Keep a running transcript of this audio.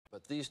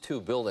But these two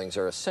buildings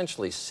are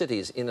essentially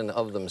cities in and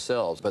of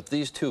themselves. But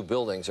these two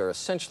buildings are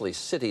essentially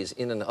cities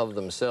in and of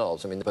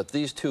themselves. But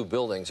these two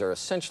buildings are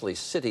essentially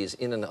cities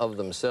in and of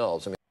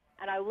themselves. And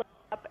I looked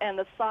up, and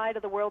the side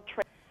of the World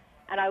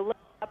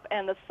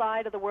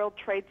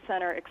Trade,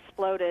 Center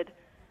exploded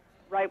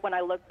right when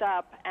I looked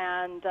up,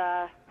 and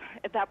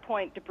at that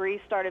point, debris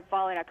started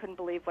falling. I couldn't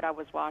believe what I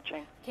was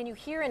watching. Can you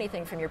hear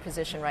anything from your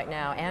position right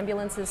now?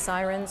 Ambulances,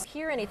 sirens?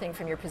 Hear anything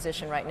from your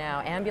position right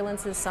now?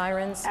 Ambulances,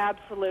 sirens?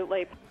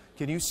 Absolutely.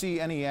 Can you see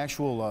any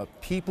actual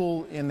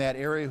people in that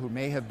area who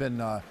may have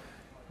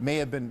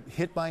been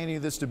hit by any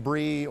of this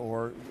debris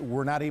or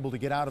were not able to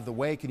get out of the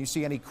way? Can you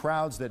see any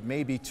crowds that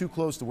may be too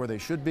close to where they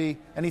should be?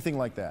 Anything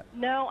like that?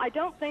 No, I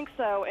don't think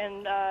so.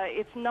 And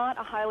it's not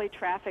a highly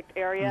trafficked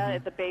area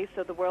at the base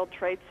of the World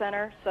Trade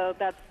Center, so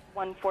that's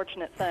one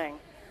fortunate thing.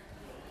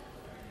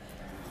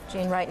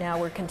 Gene, right now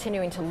we're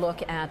continuing to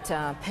look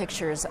at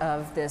pictures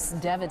of this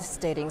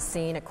devastating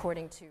scene.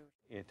 According to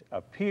it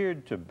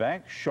appeared to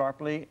bank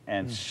sharply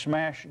and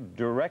smash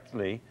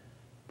directly,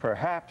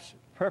 perhaps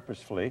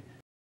purposefully.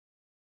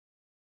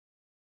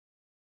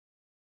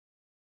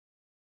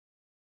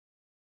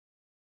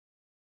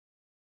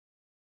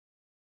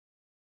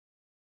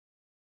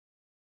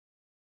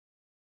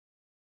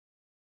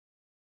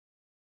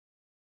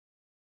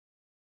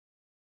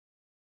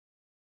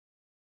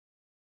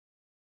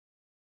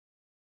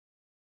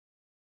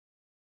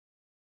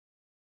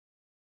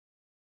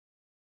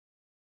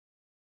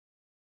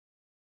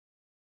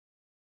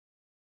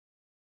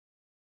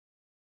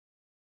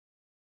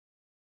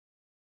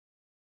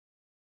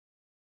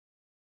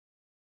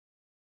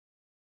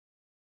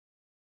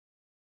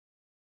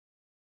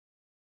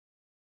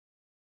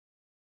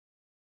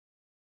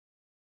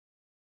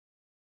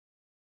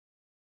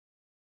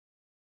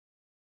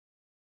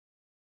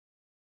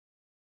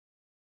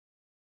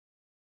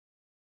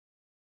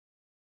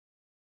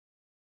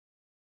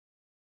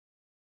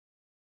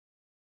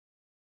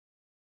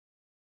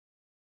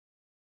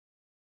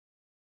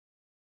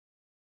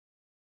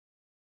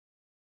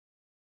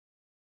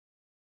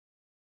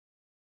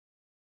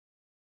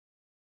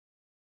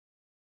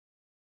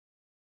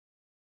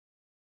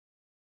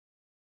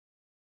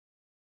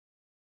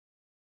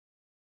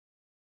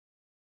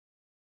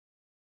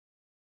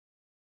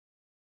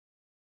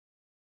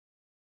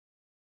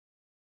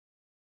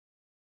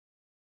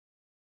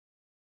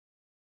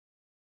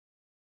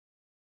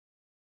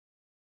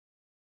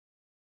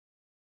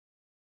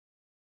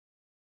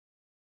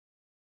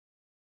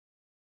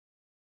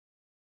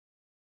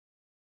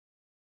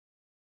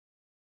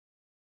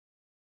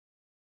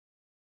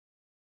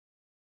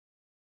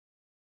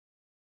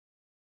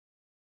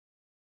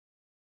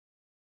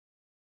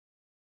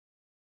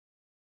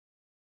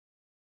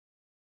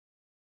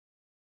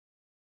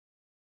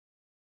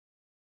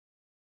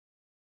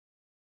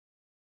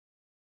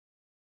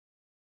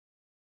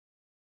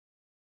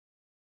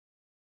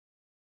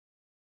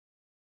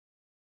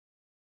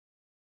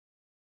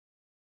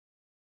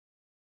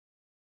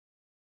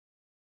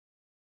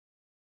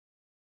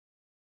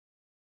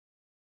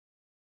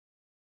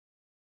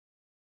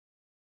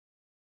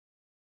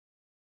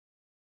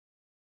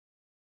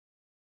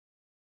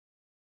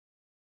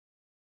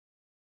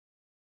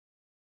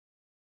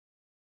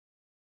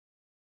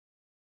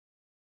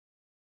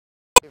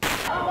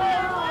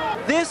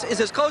 This is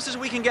as close as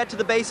we can get to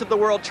the base of the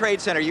World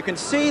Trade Center. You can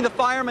see the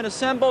firemen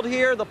assembled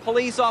here, the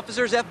police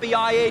officers,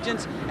 FBI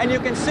agents, and you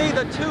can see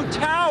the two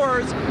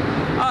towers.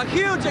 A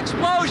huge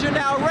explosion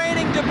now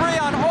raining debris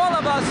on all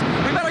of us.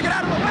 We better get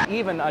out of the way.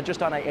 Even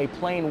just on a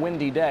plain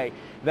windy day,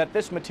 that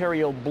this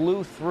material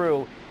blew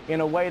through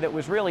in a way that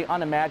was really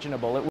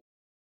unimaginable.